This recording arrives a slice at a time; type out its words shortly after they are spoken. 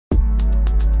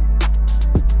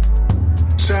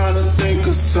trying to think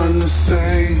of something to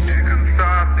say. Here comes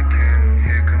thoughts again,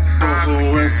 here comes thoughts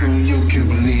So so you can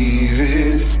believe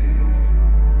it.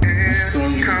 So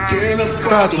you can get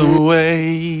up out the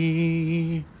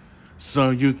way. So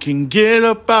you can get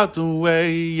up out the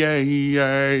way. Yeah,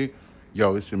 yeah.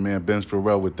 Yo, it's your man Ben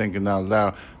Farrell with Thinking Out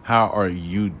Loud. How are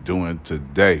you doing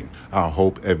today? I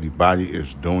hope everybody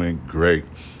is doing great.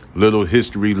 Little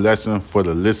history lesson for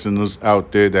the listeners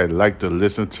out there that like to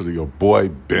listen to your boy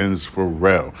Benz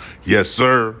Farrell. Yes,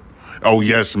 sir. Oh,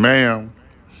 yes, ma'am.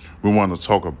 We want to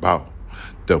talk about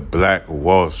the Black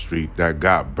Wall Street that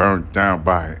got burnt down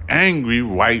by an angry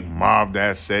white mob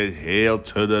that said hail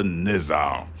to the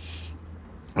Nizam.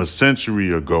 A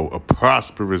century ago, a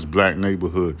prosperous black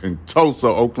neighborhood in Tulsa,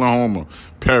 Oklahoma,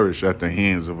 perished at the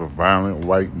hands of a violent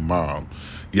white mob.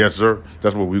 Yes, sir,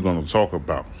 that's what we're going to talk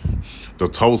about. The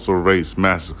Tulsa Race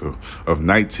Massacre of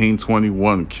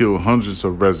 1921 killed hundreds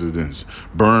of residents,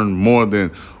 burned more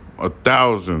than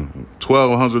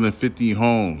 1,250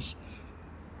 homes,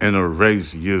 and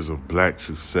erased years of black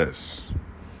success.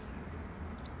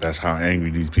 That's how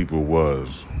angry these people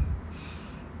was.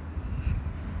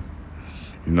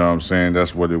 You know what I'm saying?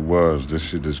 That's what it was. This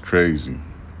shit is crazy.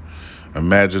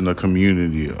 Imagine a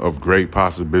community of great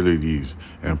possibilities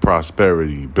and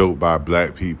prosperity built by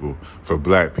black people for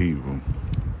black people.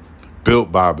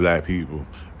 Built by black people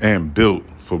and built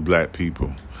for black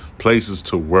people. Places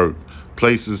to work,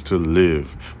 places to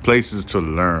live, places to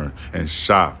learn and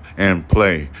shop and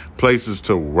play, places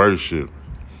to worship.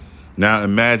 Now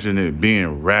imagine it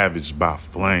being ravaged by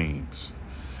flames.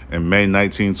 In May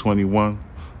 1921,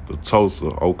 the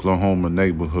Tulsa, Oklahoma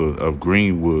neighborhood of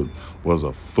Greenwood was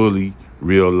a fully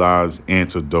realized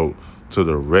antidote to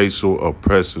the racial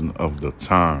oppression of the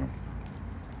time.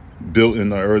 Built in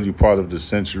the early part of the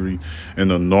century in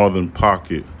the northern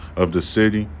pocket of the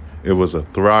city, it was a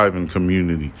thriving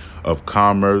community of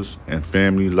commerce and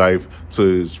family life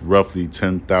to its roughly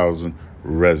 10,000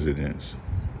 residents.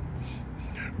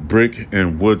 Brick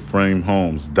and wood frame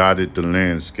homes dotted the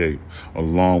landscape,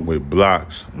 along with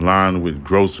blocks lined with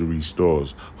grocery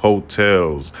stores,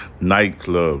 hotels,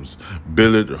 nightclubs,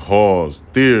 billiard halls,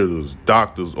 theaters,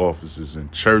 doctor's offices,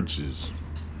 and churches.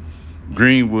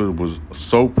 Greenwood was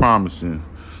so promising,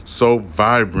 so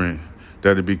vibrant,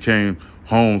 that it became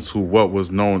home to what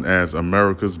was known as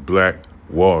America's Black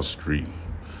Wall Street.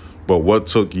 But what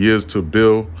took years to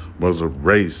build was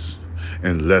erased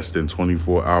in less than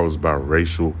 24 hours by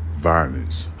racial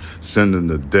violence, sending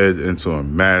the dead into a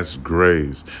mass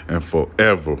graves and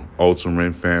forever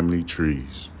altering family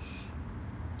trees.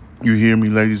 You hear me,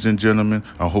 ladies and gentlemen?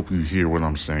 I hope you hear what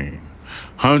I'm saying.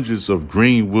 Hundreds of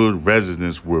Greenwood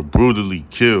residents were brutally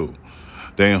killed,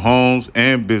 their homes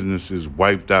and businesses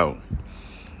wiped out.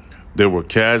 There were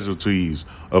casualties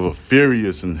of a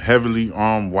furious and heavily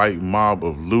armed white mob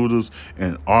of looters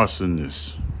and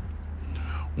arsonists.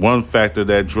 One factor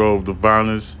that drove the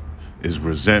violence is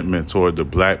resentment toward the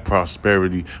black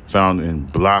prosperity found in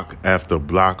block after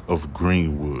block of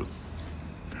Greenwood.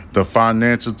 The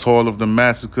financial toll of the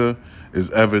massacre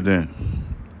is evident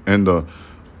in the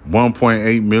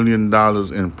 $1.8 million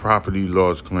in property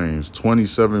loss claims,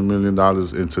 $27 million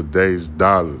in today's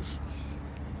dollars.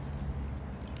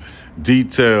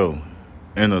 Detailed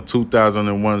in a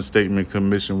 2001 Statement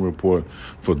Commission report,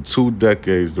 for 2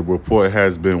 decades, the report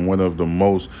has been one of the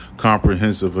most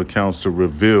comprehensive accounts to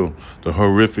reveal the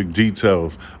horrific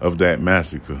details of that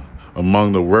massacre,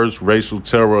 among the worst racial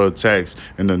terror attacks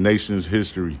in the nation's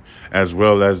history, as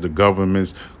well as the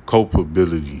government's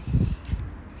culpability.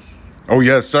 Oh,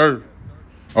 yes, sir.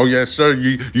 Oh, yes, sir.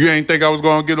 You ain't think I was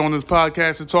going to get on this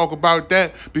podcast and talk about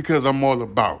that? Because I'm all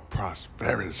about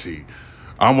prosperity.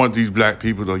 I want these black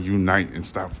people to unite and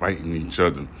stop fighting each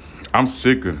other. I'm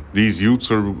sick of these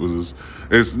YouTubers.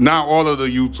 It's not all of the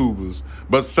YouTubers,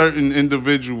 but certain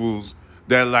individuals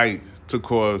that like to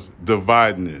cause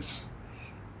dividedness.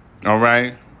 All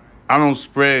right? I don't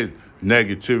spread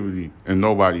negativity in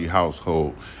nobody's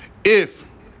household. If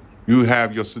you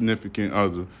have your significant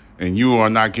other and you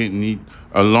are not getting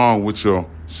along with your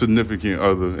significant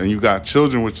other, and you got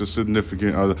children with your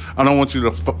significant other, I don't want you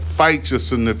to fight your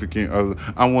significant other.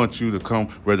 I want you to come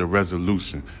with a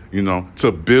resolution,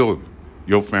 to build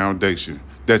your foundation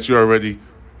that you already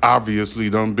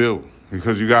obviously done built,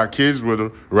 because you got kids with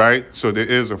her, right? So there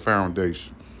is a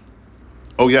foundation.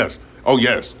 Oh, yes,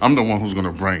 I'm the one who's going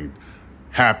to bring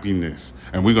happiness,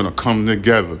 and we're going to come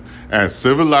together as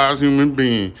civilized human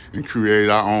beings and create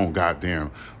our own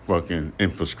goddamn fucking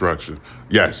infrastructure.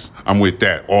 Yes, I'm with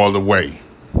that all the way.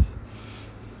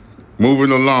 Moving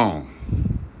along.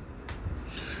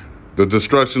 The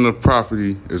destruction of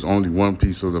property is only one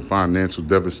piece of the financial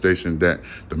devastation that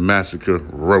the massacre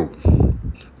wrote.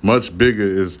 Much bigger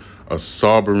is a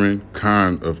sobering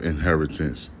kind of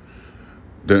inheritance.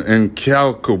 The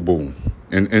incalculable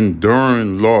and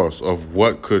enduring loss of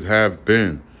what could have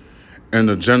been, and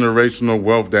the generational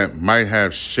wealth that might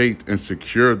have shaped and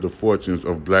secured the fortunes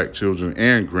of black children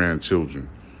and grandchildren.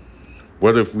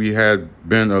 What if we had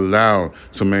been allowed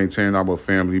to maintain our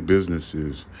family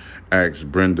businesses?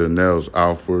 Asked Brenda Nels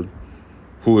Alford,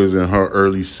 who is in her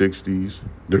early 60s.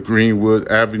 The Greenwood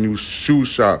Avenue shoe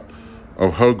shop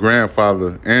of her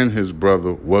grandfather and his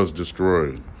brother was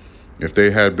destroyed. If they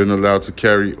had been allowed to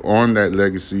carry on that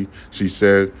legacy, she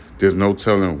said, there's no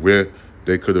telling where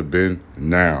they could have been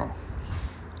now.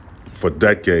 For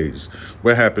decades,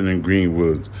 what happened in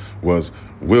Greenwood was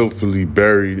willfully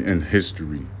buried in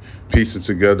history. Piecing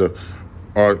together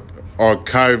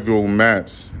archival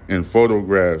maps and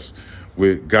photographs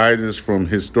with guidance from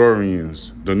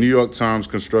historians, the New York Times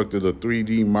constructed a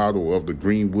 3D model of the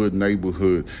Greenwood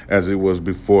neighborhood as it was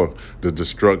before the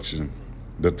destruction.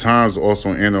 The Times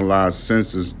also analyzed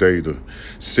census data,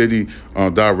 city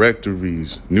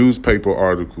directories, newspaper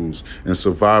articles, and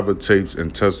survivor tapes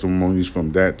and testimonies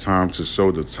from that time to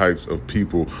show the types of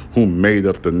people who made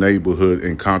up the neighborhood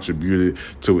and contributed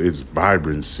to its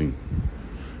vibrancy.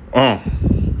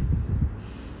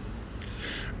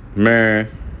 Man,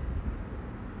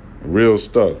 real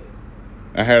stuff.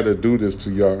 I had to do this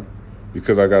to y'all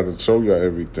because I got to show y'all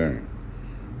everything.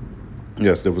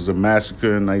 Yes, there was a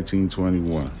massacre in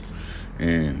 1921,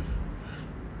 and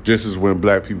this is when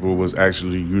black people was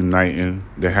actually uniting.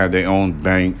 They had their own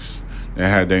banks, they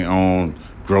had their own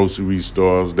grocery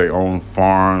stores, their own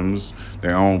farms,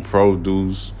 their own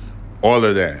produce, all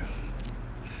of that.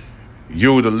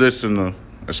 You, the listener,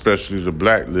 especially the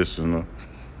black listener,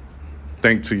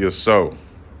 think to yourself,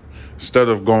 instead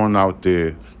of going out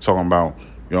there talking about,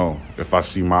 if I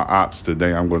see my ops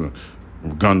today, I'm going to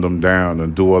gun them down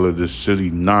and do all of this silly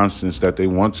nonsense that they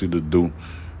want you to do.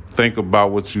 Think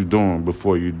about what you're doing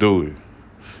before you do it.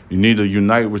 You need to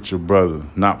unite with your brother,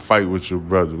 not fight with your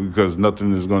brother, because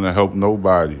nothing is going to help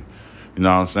nobody. You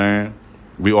know what I'm saying?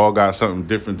 We all got something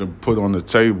different to put on the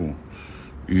table.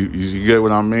 You get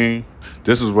what I mean?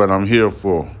 This is what I'm here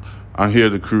for. I'm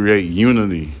here to create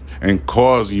unity and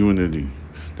cause unity.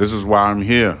 This is why I'm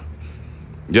here.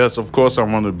 Yes, of course I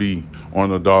want to be on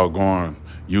the doggone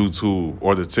YouTube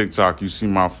or the TikTok. You see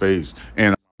my face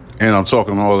and I'm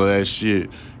talking all of that shit.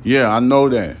 Yeah, I know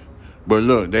that. But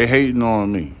look, they hating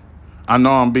on me. I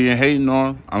know I'm being hating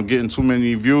on. I'm getting too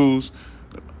many views.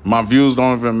 My views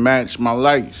don't even match my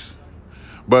likes.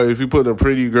 But if you put a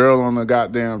pretty girl on the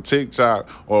goddamn TikTok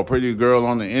or a pretty girl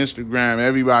on the Instagram,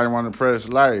 everybody want to press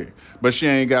like. But she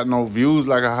ain't got no views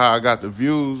like how I got the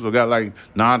views. Or got like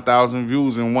 9,000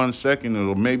 views in 1 second,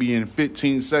 or maybe in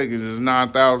 15 seconds, there's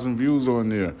 9,000 views on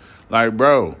there. Like,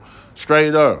 bro,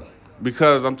 straight up.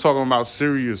 Because I'm talking about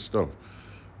serious stuff.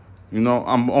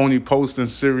 I'm only posting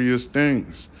serious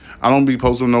things. I don't be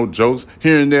posting no jokes.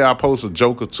 Here and there I post a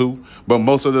joke or two, but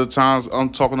most of the times I'm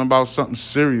talking about something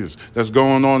serious that's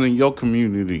going on in your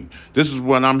community. This is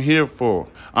what I'm here for.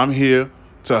 I'm here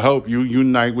to help you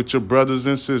unite with your brothers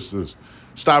and sisters.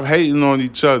 Stop hating on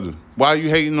each other. Why are you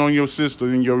hating on your sister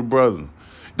and your brother?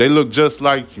 They look just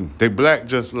like you. They black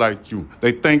just like you.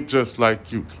 They think just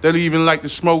like you. They even like to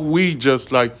smoke weed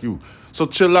just like you. So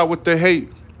chill out with the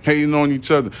hating on each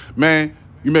other. Man,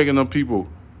 you making them people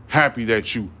happy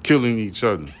that you killing each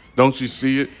other. Don't you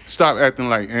see it? Stop acting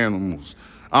like animals.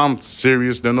 I'm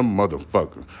serious than a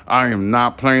motherfucker. I am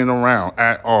not playing around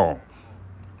at all.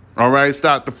 All right,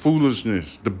 stop the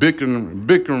foolishness, the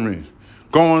bickering,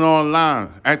 going online,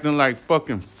 acting like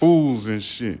fucking fools and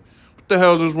shit. What the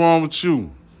hell is wrong with you?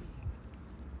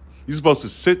 You're supposed to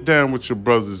sit down with your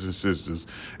brothers and sisters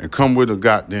and come with a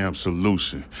goddamn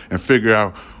solution and figure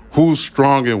out who's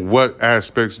strong in what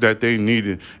aspects that they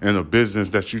needed in a business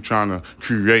that you're trying to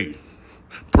create.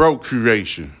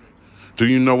 Procreation. Do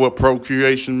you know what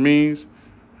procreation means?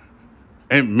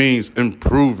 It means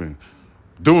improving.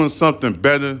 Doing something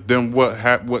better than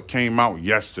what came out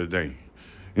yesterday.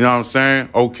 You know what I'm saying?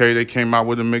 Okay, they came out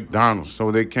with a McDonald's,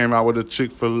 so they came out with a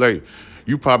Chick-fil-A.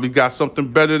 You probably got something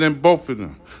better than both of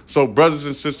them. So brothers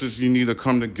and sisters, you need to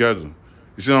come together.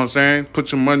 You see what I'm saying?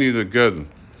 Put your money together.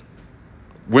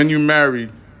 When you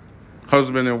married,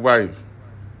 husband and wife,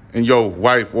 and your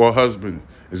wife or husband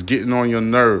is getting on your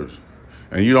nerves,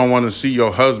 and you don't want to see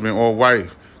your husband or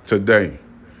wife today,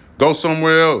 go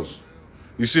somewhere else.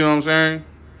 You see what I'm saying?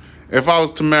 If I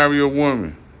was to marry a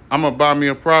woman, I'm going to buy me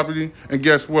a property, and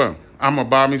guess what? I'm going to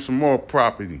buy me some more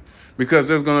property. Because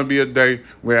there's going to be a day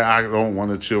where I don't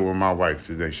want to chill with my wife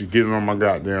today. She's getting on my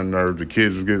goddamn nerves. The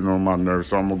kids is getting on my nerves.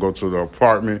 So I'm going to go to the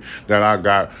apartment that I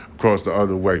got across the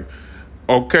other way.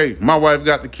 Okay, my wife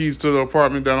got the keys to the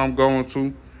apartment that I'm going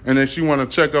to. And if she want to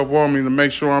check up on me to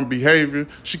make sure I'm behaving,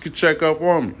 she could check up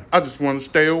on me. I just want to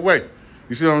stay away.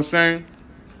 You see what I'm saying?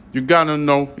 You got to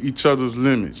know each other's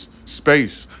limits.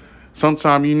 Space.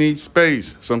 Sometimes you need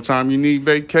space. Sometimes you need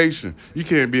vacation. You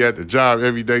can't be at the job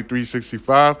every day,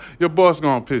 365. Your boss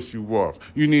gonna piss you off.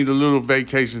 You need a little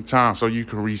vacation time so you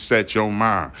can reset your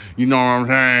mind. You know what I'm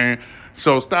saying?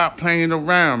 So stop playing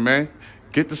around, man.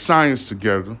 Get the science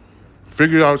together.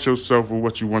 Figure out yourself and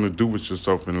what you want to do with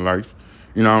yourself in life.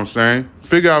 You know what I'm saying?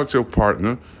 Figure out your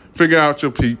partner. Figure out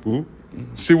your people.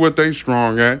 See what they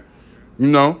strong at. You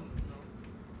know?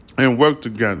 And work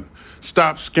together.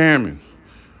 Stop scamming.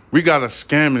 We got a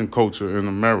scamming culture in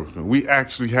America. We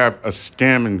actually have a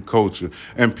scamming culture.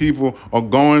 And people are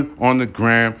going on the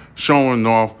gram showing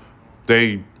off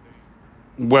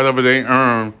whatever they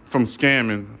earn from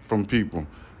scamming from people.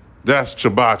 That's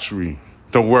debauchery,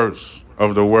 the worst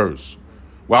of the worst.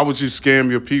 Why would you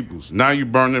scam your peoples? Now you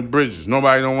burning bridges.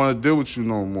 Nobody don't want to deal with you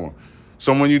no more.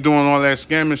 So when you're doing all that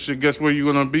scamming shit, guess where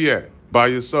you're going to be at? By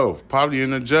yourself. Probably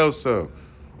in a jail cell.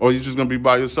 Or you're just going to be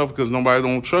by yourself because nobody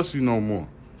don't trust you no more.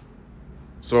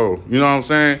 So, you know what I'm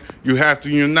saying? You have to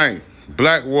unite.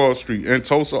 Black Wall Street in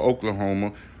Tulsa,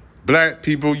 Oklahoma. Black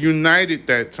people united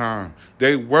that time.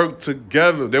 They worked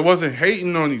together. They wasn't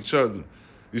hating on each other.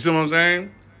 You see what I'm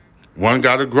saying? One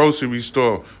got a grocery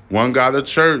store. One got a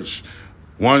church.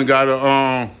 One got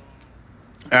a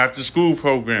after school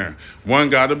program.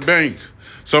 One got a bank.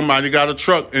 Somebody got a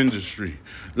truck industry.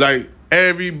 Like,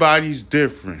 everybody's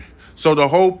different. So the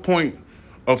whole point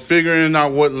of figuring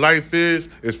out what life is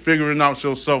figuring out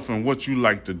yourself and what you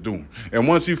like to do. And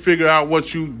once you figure out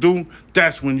what you do,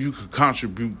 that's when you can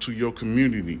contribute to your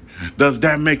community. Does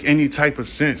that make any type of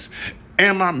sense?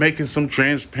 Am I making some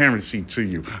transparency to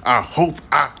you? I hope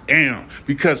I am,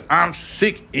 because I'm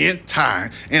sick and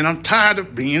tired, and I'm tired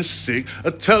of being sick,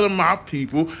 of telling my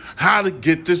people how to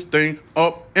get this thing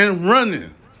up and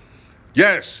running.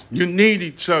 Yes, you need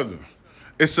each other.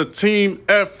 It's a team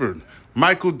effort.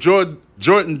 Michael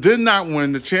Jordan did not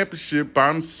win the championship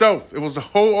by himself. It was a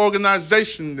whole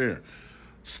organization there.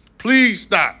 Please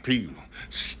stop, people.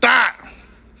 Stop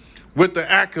with the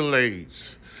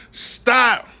accolades.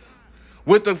 Stop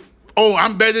with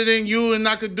I'm better than you and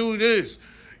I could do this.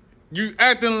 You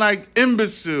acting like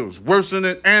imbeciles, worse than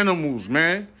animals,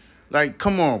 man. Like,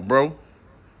 come on, bro.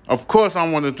 Of course I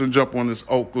wanted to jump on this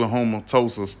Oklahoma,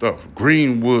 Tulsa stuff.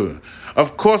 Greenwood.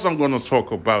 Of course I'm going to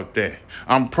talk about that.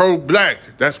 I'm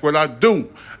pro-black. That's what I do.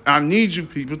 I need you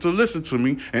people to listen to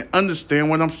me and understand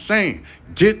what I'm saying.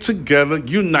 Get together,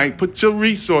 unite, put your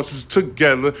resources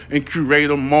together, and create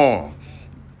a mall.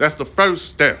 That's the first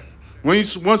step.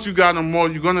 Once you got a mall,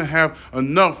 you're going to have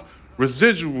enough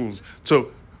residuals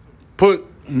to put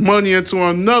money into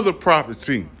another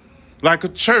property, like a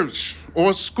church,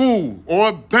 or a school, or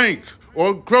a bank,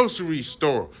 or a grocery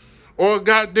store, or a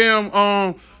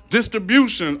goddamn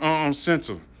distribution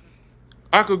center.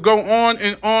 I could go on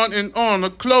and on and on. A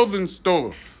clothing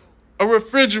store, a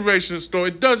refrigeration store.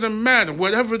 It doesn't matter.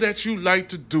 Whatever that you like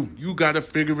to do, you got to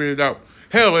figure it out.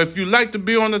 Hell, if you like to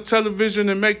be on the television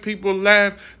and make people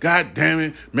laugh, God damn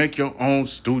it, make your own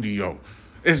studio.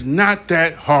 It's not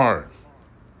that hard.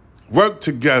 Work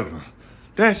together.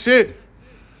 That's it.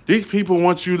 These people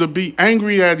want you to be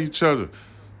angry at each other.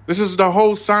 This is the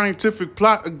whole scientific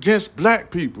plot against black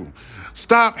people.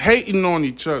 Stop hating on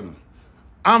each other.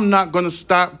 I'm not going to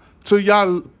stop till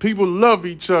y'all people love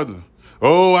each other.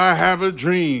 Oh, I have a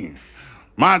dream.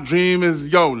 My dream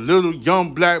is, little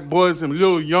young black boys and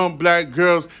little young black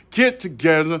girls get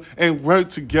together and work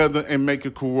together and make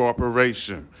a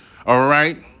cooperation. All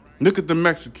right? Look at the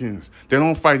Mexicans. They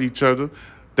don't fight each other.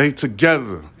 They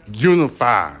together,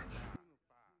 unified.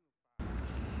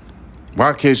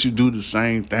 Why can't you do the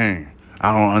same thing?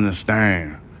 I don't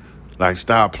understand. Like,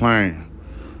 stop playing.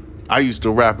 I used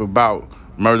to rap about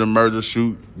murder,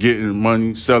 shoot, getting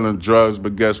money, selling drugs,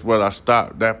 but guess what? I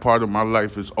stopped. That part of my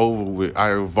life is over with.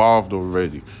 I evolved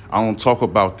already. I don't talk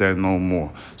about that no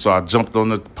more. So I jumped on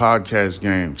the podcast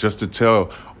game just to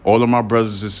tell all of my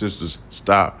brothers and sisters,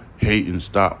 stop hating,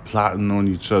 stop plotting on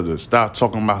each other, stop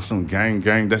talking about some gang.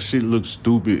 That shit looks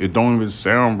stupid. It don't even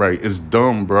sound right. It's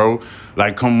dumb, bro.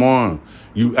 Like, come on.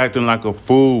 You acting like a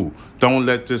fool. Don't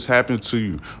let this happen to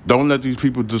you. Don't let these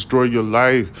people destroy your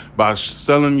life by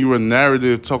selling you a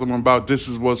narrative, talking about this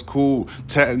is what's cool,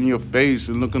 tatting your face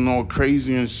and looking all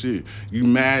crazy and shit. You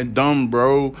mad dumb,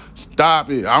 bro. Stop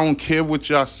it. I don't care what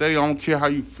y'all say. I don't care how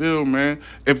you feel, man.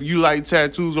 If you like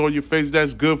tattoos on your face,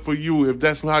 that's good for you. If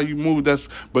that's how you move,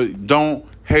 but don't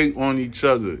hate on each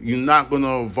other. You're not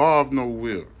gonna evolve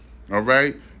nowhere. All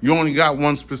right? You only got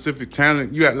one specific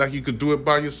talent. You act like you could do it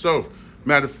by yourself.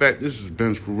 Matter of fact, this is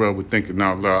Ben Pharrell with Thinking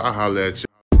Out Loud. I holla at you.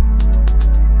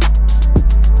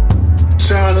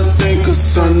 Trying to think of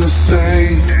something to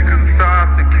say. Here comes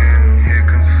thoughts again. Here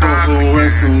comes thoughts Over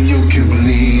so you can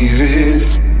believe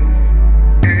it.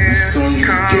 again. So you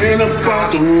get up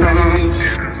out the race.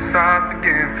 Here comes thoughts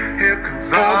again. Here comes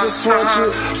I just want you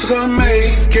to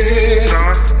make it.